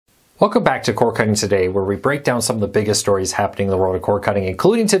Welcome back to Cord Cutting Today, where we break down some of the biggest stories happening in the world of cord cutting,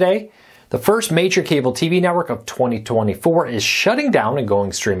 including today. The first major cable TV network of 2024 is shutting down and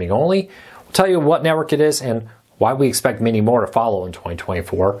going streaming only. We'll tell you what network it is and why we expect many more to follow in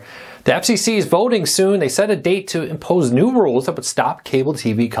 2024. The FCC is voting soon. They set a date to impose new rules that would stop cable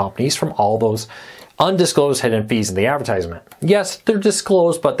TV companies from all those undisclosed hidden fees in the advertisement. Yes, they're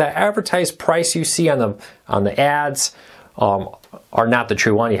disclosed, but that advertised price you see on the ads are not the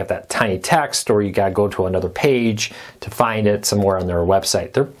true one. You have that tiny text, or you gotta go to another page to find it somewhere on their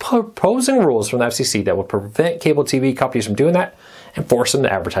website. They're proposing rules from the FCC that would prevent cable TV companies from doing that and force them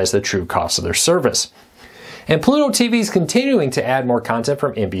to advertise the true cost of their service. And Pluto TV is continuing to add more content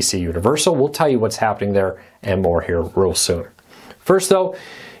from NBC Universal. We'll tell you what's happening there and more here real soon. First though,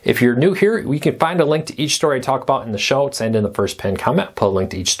 if you're new here, we can find a link to each story I talk about in the show notes and in the first pinned comment. Put a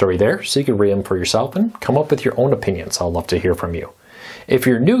link to each story there so you can read them for yourself and come up with your own opinions. I'd love to hear from you. If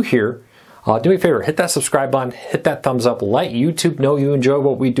you're new here, do me a favor, hit that subscribe button, hit that thumbs up, let YouTube know you enjoy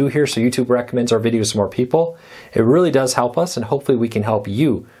what we do here so YouTube recommends our videos to more people. It really does help us, and hopefully we can help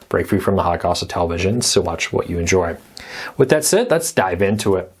you break free from the high cost of television so watch what you enjoy. With that said, let's dive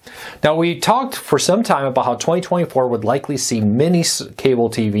into it. Now, we talked for some time about how 2024 would likely see many cable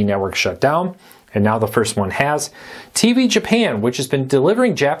TV networks shut down, and now the first one has. TV Japan, which has been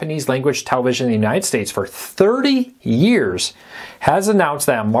delivering Japanese language television in the United States for 30 years, has announced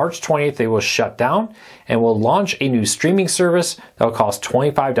that on March 20th they will shut down and will launch a new streaming service that will cost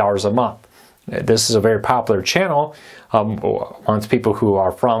 $25 a month. This is a very popular channel amongst people who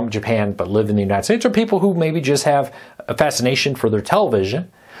are from Japan but live in the United States, or people who maybe just have a fascination for their television.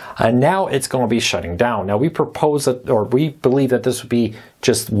 And now it's going to be shutting down. Now we propose that, or we believe that this would be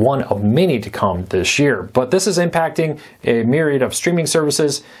just one of many to come this year. But this is impacting a myriad of streaming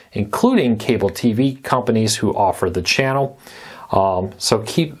services, including cable TV companies who offer the channel. So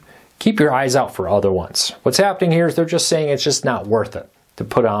keep your eyes out for other ones. What's happening here is they're just saying it's just not worth it to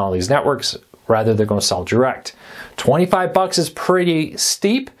put on all these networks. Rather, they're going to sell direct. $25 is pretty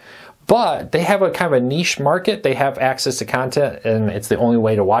steep, but they have a kind of a niche market. They have access to content, and it's the only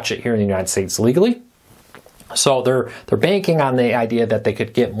way to watch it here in the United States legally. So they're banking on the idea that they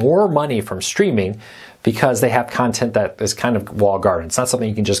could get more money from streaming because they have content that is kind of walled garden. It's not something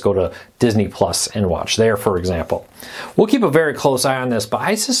you can just go to Disney Plus and watch there, for example. We'll keep a very close eye on this, but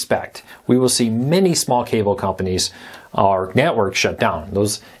I suspect we will see many small cable companies or networks shut down,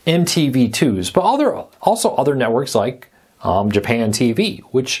 those MTV2s, but also other networks like Japan TV,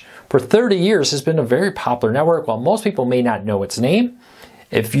 which for 30 years has been a very popular network. While most people may not know its name,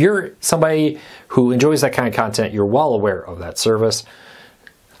 if you're somebody who enjoys that kind of content, you're well aware of that service.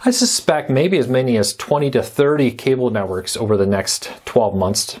 I suspect maybe as many as 20 to 30 cable networks over the next 12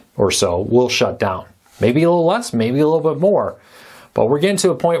 months or so will shut down. Maybe a little less, maybe a little bit more. But we're getting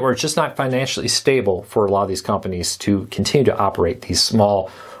to a point where it's just not financially stable for a lot of these companies to continue to operate these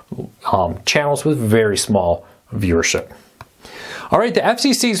small channels with very small viewership. All right, the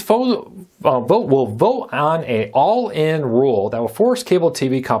FCC's vote will vote on an all-in rule that will force cable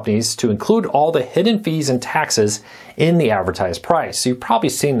TV companies to include all the hidden fees and taxes in the advertised price. So you've probably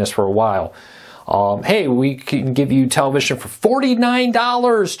seen this for a while. Hey, we can give you television for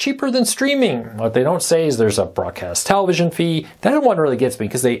 $49, cheaper than streaming. What they don't say is there's a broadcast television fee. That one really gets me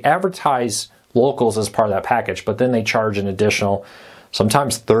because they advertise locals as part of that package, but then they charge an additional,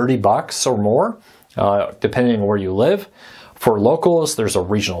 sometimes $30 or more, depending on where you live. For locals, there's a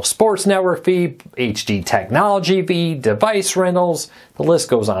regional sports network fee, HD technology fee, device rentals, the list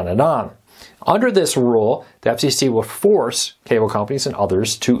goes on and on. Under this rule, the FCC will force cable companies and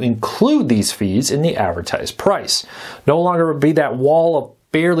others to include these fees in the advertised price. No longer would be that wall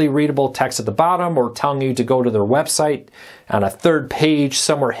of barely readable text at the bottom or telling you to go to their website on a third page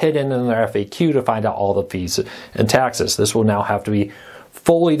somewhere hidden in their FAQ to find out all the fees and taxes. This will now have to be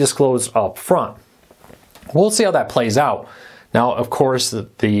fully disclosed up front. We'll see how that plays out. Now, of course,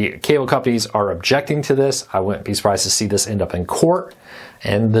 the cable companies are objecting to this. I wouldn't be surprised to see this end up in court,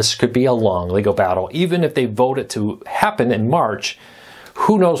 and this could be a long legal battle. Even if they vote it to happen in March,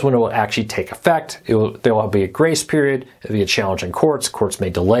 who knows when it will actually take effect. There will be a grace period. It'll be a challenge in courts. Courts may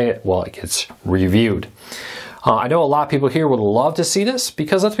delay it while it gets reviewed. I know a lot of people here would love to see this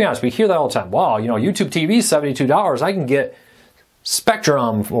because, let's be honest, we hear that all the time. Wow, you know, YouTube TV is $72. I can get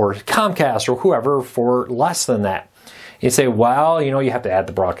Spectrum or Comcast or whoever for less than that. You say, well, you know, you have to add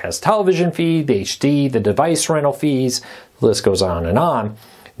the broadcast television fee, the HD, the device rental fees, the list goes on and on.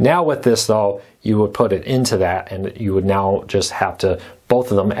 Now with this, though, you would put it into that, and you would now just have to,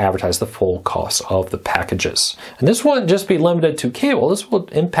 both of them, advertise the full cost of the packages. And this wouldn't just be limited to cable. This will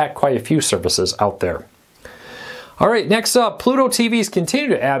impact quite a few services out there. All right, next up, Pluto TVs continue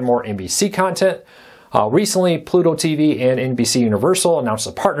to add more NBC content. Recently, Pluto TV and NBC Universal announced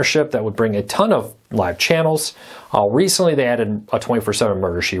a partnership that would bring a ton of live channels. Recently, they added a 24/7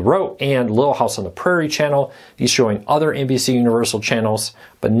 Murder, She Wrote and Little House on the Prairie channel, these showing other NBC Universal channels.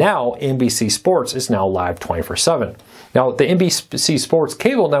 But now, NBC Sports is now live 24/7. Now, the NBC Sports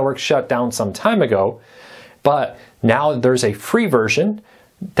cable network shut down some time ago, but now there's a free version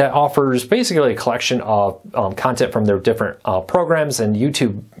that offers basically a collection of content from their different programs and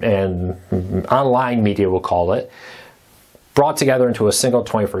YouTube and online media, we'll call it, brought together into a single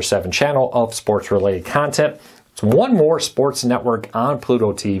 24/7 channel of sports-related content. It's one more sports network on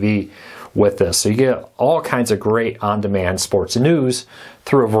Pluto TV with this. So you get all kinds of great on-demand sports news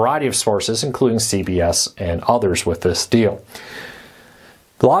through a variety of sources, including CBS and others with this deal.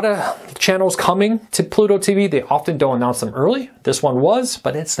 A lot of channels coming to Pluto TV. They often don't announce them early. This one was,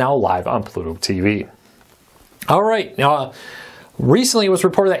 but it's now live on Pluto TV. All right. Recently it was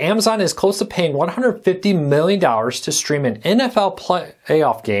reported that Amazon is close to paying $150 million to stream an NFL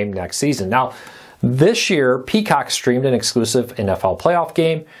playoff game next season. Now, this year, Peacock streamed an exclusive NFL playoff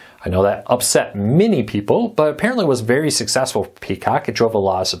game. I know that upset many people, but apparently was very successful for Peacock. It drove a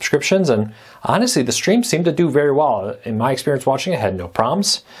lot of subscriptions, and honestly, the stream seemed to do very well. In my experience watching it, I had no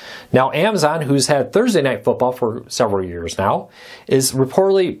problems. Now, Amazon, who's had Thursday Night Football for several years now, is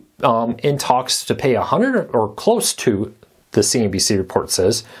reportedly in talks to pay $100 or close to, the CNBC report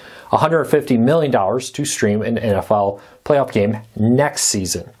says, $150 million to stream an NFL playoff game next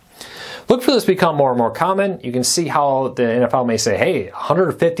season. Look for this to become more and more common. You can see how the NFL may say, hey,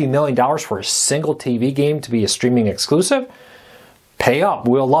 $150 million for a single TV game to be a streaming exclusive? Pay up.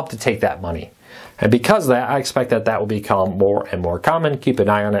 We'll love to take that money. And because of that, I expect that that will become more and more common. Keep an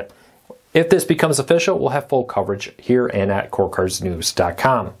eye on it. If this becomes official, we'll have full coverage here and at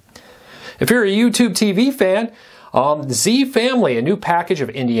CoreCardsNews.com. If you're a YouTube TV fan, Z Family, a new package of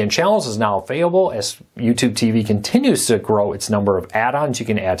Indian channels, is now available as YouTube TV continues to grow its number of add-ons you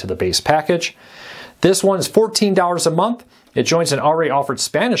can add to the base package. This one is $14 a month. It joins an already offered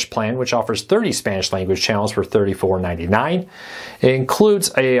Spanish plan, which offers 30 Spanish language channels for $34.99. It includes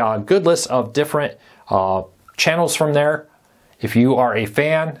a good list of different channels from there. If you are a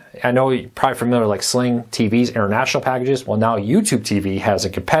fan, I know you're probably familiar with like Sling TV's international packages. Well, now YouTube TV has a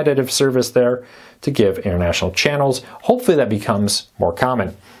competitive service there to give international channels. Hopefully that becomes more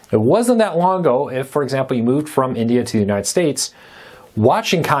common. It wasn't that long ago, if, for example, you moved from India to the United States,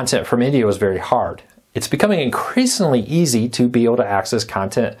 watching content from India was very hard. It's becoming increasingly easy to be able to access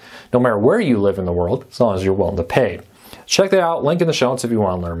content no matter where you live in the world, as long as you're willing to pay. Check that out, link in the show notes if you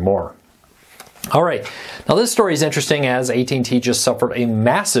want to learn more. All right, now this story is interesting as AT&T just suffered a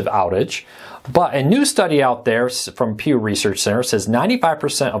massive outage, but a new study out there from Pew Research Center says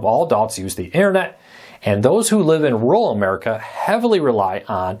 95% of all adults use the internet, and those who live in rural America heavily rely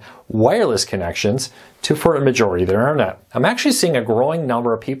on wireless connections for a majority of their internet. I'm actually seeing a growing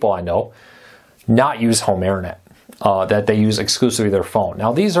number of people I know not use home internet, that they use exclusively their phone.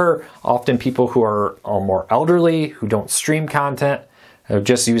 Now these are often people who are more elderly, who don't stream content,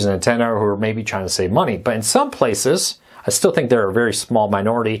 just use an antenna, who are maybe trying to save money. But in some places, I still think they're a very small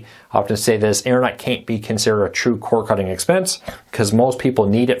minority. I often say this, internet can't be considered a true cord-cutting expense because most people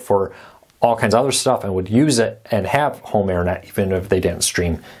need it for all kinds of other stuff and would use it and have home internet even if they didn't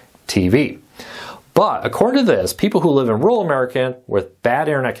stream TV. But according to this, people who live in rural America with bad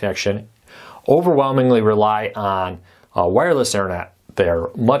internet connection overwhelmingly rely on wireless internet there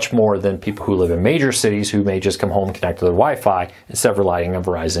much more than people who live in major cities who may just come home and connect to their Wi-Fi instead of relying on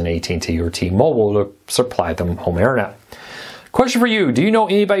Verizon, AT&T, or T-Mobile to supply them home internet. Question for you, do you know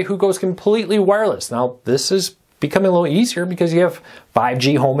anybody who goes completely wireless? Now, this is becoming a little easier because you have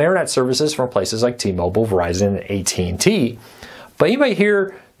 5G home internet services from places like T-Mobile, Verizon, and AT&T. But anybody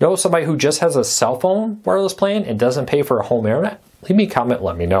here know somebody who just has a cell phone wireless plan and doesn't pay for a home internet? Leave me a comment,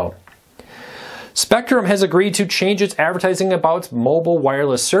 let me know. Spectrum has agreed to change its advertising about its mobile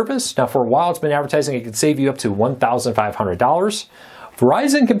wireless service. Now, for a while, it's been advertising it could save you up to $1,500.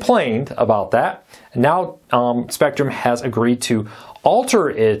 Verizon complained about that, and now Spectrum has agreed to alter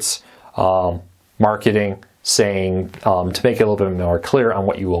its marketing, saying to make it a little bit more clear on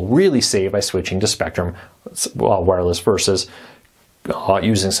what you will really save by switching to Spectrum wireless versus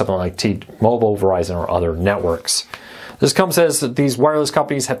using something like T-Mobile, Verizon, or other networks. This comes as these wireless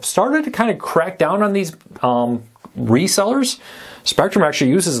companies have started to kind of crack down on these resellers. Spectrum actually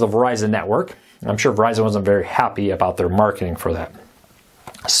uses the Verizon network. I'm sure Verizon wasn't very happy about their marketing for that.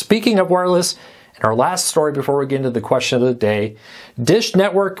 Speaking of wireless, in our last story before we get into the question of the day, Dish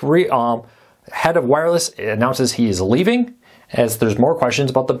Network head of wireless announces he is leaving. as there's more questions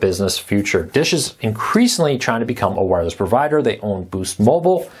about the business future. Dish is increasingly trying to become a wireless provider. They own Boost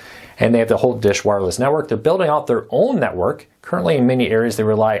Mobile, and they have the whole Dish wireless network. They're building out their own network. Currently, in many areas, they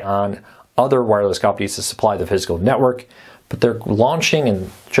rely on other wireless companies to supply the physical network, but they're launching,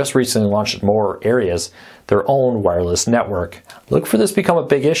 and just recently launched in more areas, their own wireless network. Look for this to become a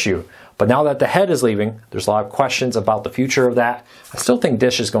big issue. But now that the head is leaving, there's a lot of questions about the future of that. I still think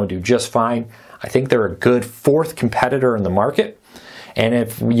Dish is going to do just fine. I think they're a good fourth competitor in the market. And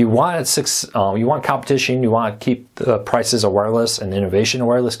if you want competition, you want to keep the prices of wireless and innovation of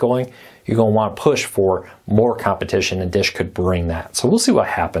wireless going, you're going to want to push for more competition, and Dish could bring that. So we'll see what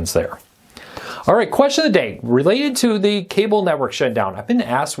happens there. All right, question of the day related to the cable network shutdown. I've been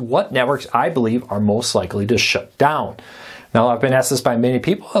asked what networks I believe are most likely to shut down. Now, I've been asked this by many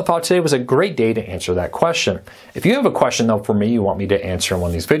people. I thought today was a great day to answer that question. If you have a question, though, for me, you want me to answer in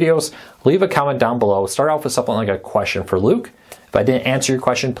one of these videos, leave a comment down below. Start off with something like a question for Luke. If I didn't answer your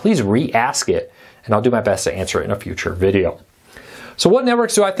question, please re-ask it, and I'll do my best to answer it in a future video. So what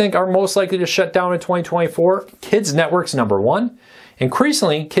networks do I think are most likely to shut down in 2024? Kids networks, number one.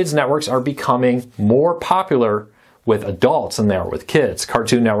 Increasingly, kids networks are becoming more popular with adults than they are with kids.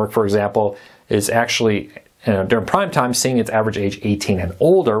 Cartoon Network, for example, is actually during prime time seeing its average age 18 and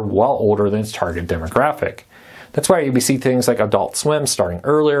older, well older than its target demographic. That's why we see things like Adult Swim starting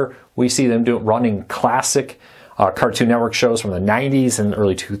earlier. We see them running classic Cartoon Network shows from the 90s and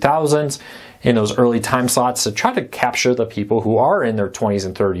early 2000s in those early time slots to try to capture the people who are in their 20s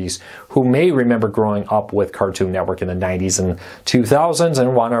and 30s who may remember growing up with Cartoon Network in the 90s and 2000s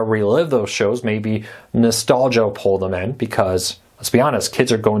and want to relive those shows. Maybe nostalgia will pull them in because, let's be honest,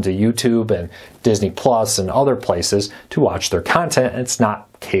 kids are going to YouTube and Disney Plus and other places to watch their content, and it's not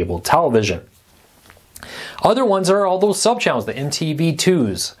cable television. Other ones are all those sub-channels, the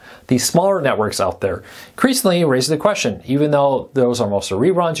MTV2s, the smaller networks out there. Increasingly raises the question, even though those are mostly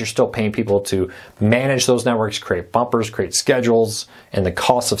reruns, you're still paying people to manage those networks, create bumpers, create schedules, and the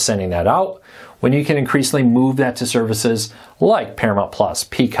cost of sending that out. When you can increasingly move that to services like Paramount Plus,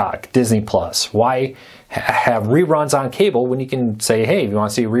 Peacock, Disney Plus, why have reruns on cable when you can say, hey, if you want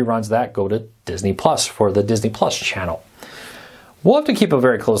to see reruns of that, go to Disney Plus for the Disney Plus channel. We'll have to keep a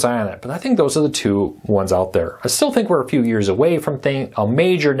very close eye on it, but I think those are the two ones out there. I still think we're a few years away from a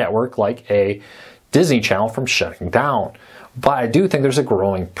major network like a Disney Channel from shutting down. But I do think there's a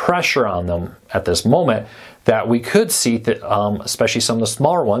growing pressure on them at this moment that we could see, especially some of the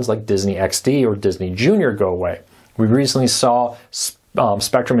smaller ones like Disney XD or Disney Junior go away. We recently saw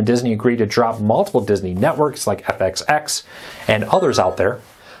Spectrum and Disney agree to drop multiple Disney networks like FXX and others out there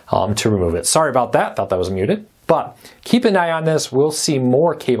to remove it. Sorry about that, thought that was muted. But keep an eye on this. We'll see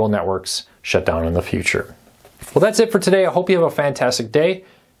more cable networks shut down in the future. Well, that's it for today. I hope you have a fantastic day.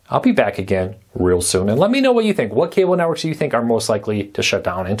 I'll be back again real soon. And let me know what you think. What cable networks do you think are most likely to shut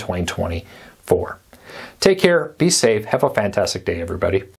down in 2024? Take care. Be safe. Have a fantastic day, everybody.